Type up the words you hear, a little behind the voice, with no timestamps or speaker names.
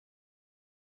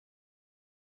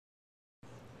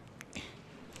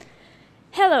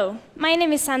Hello, my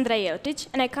name is Sandra Jelcic,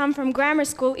 and I come from grammar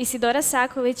school Isidora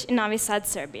Sakulic in Novi Sad,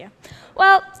 Serbia.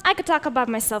 Well, I could talk about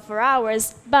myself for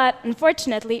hours, but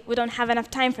unfortunately, we don't have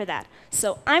enough time for that.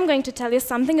 So I'm going to tell you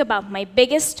something about my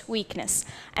biggest weakness.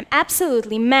 I'm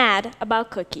absolutely mad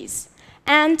about cookies.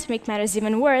 And to make matters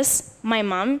even worse, my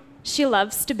mom, she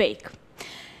loves to bake.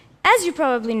 As you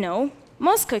probably know,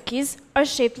 most cookies are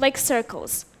shaped like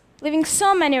circles, leaving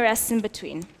so many rests in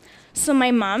between. So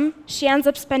my mom, she ends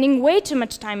up spending way too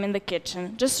much time in the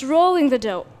kitchen, just rolling the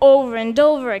dough over and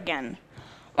over again.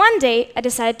 One day, I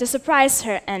decided to surprise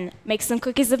her and make some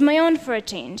cookies of my own for a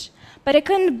change. But I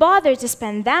couldn't bother to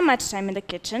spend that much time in the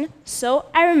kitchen, so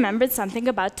I remembered something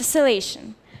about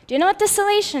tessellation. Do you know what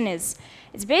tessellation is?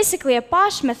 It's basically a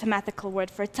posh mathematical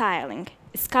word for tiling.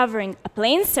 It's covering a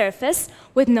plain surface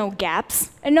with no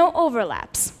gaps and no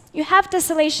overlaps. You have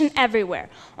tessellation everywhere,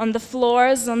 on the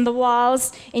floors, on the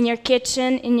walls, in your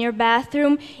kitchen, in your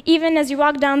bathroom, even as you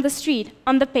walk down the street,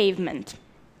 on the pavement.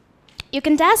 You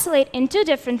can tessellate in two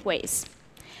different ways,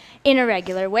 in a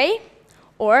regular way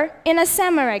or in a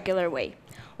semi-regular way.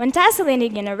 When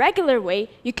tessellating in a regular way,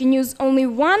 you can use only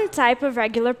one type of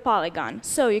regular polygon.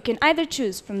 So you can either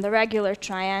choose from the regular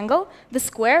triangle, the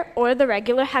square, or the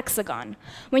regular hexagon.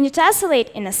 When you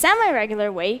tessellate in a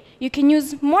semi-regular way, you can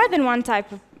use more than one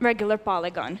type of regular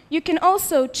polygon. You can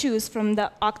also choose from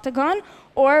the octagon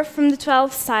or from the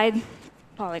 12-side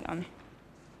polygon.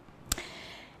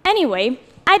 Anyway,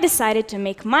 I decided to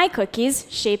make my cookies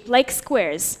shaped like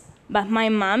squares. But my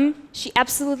mom, she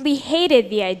absolutely hated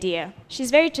the idea. She's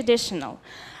very traditional.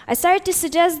 I started to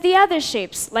suggest the other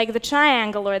shapes, like the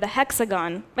triangle or the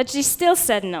hexagon, but she still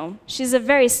said no. She's a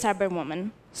very stubborn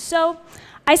woman. So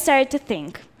I started to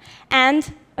think.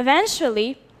 And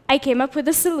eventually, I came up with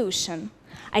a solution.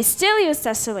 I still use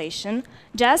tessellation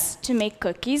just to make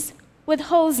cookies with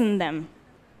holes in them.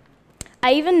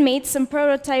 I even made some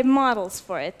prototype models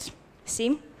for it.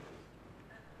 See?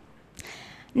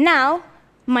 Now,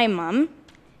 my mom,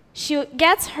 she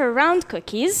gets her round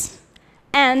cookies,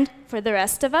 and for the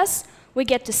rest of us, we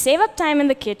get to save up time in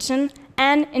the kitchen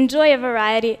and enjoy a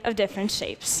variety of different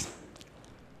shapes.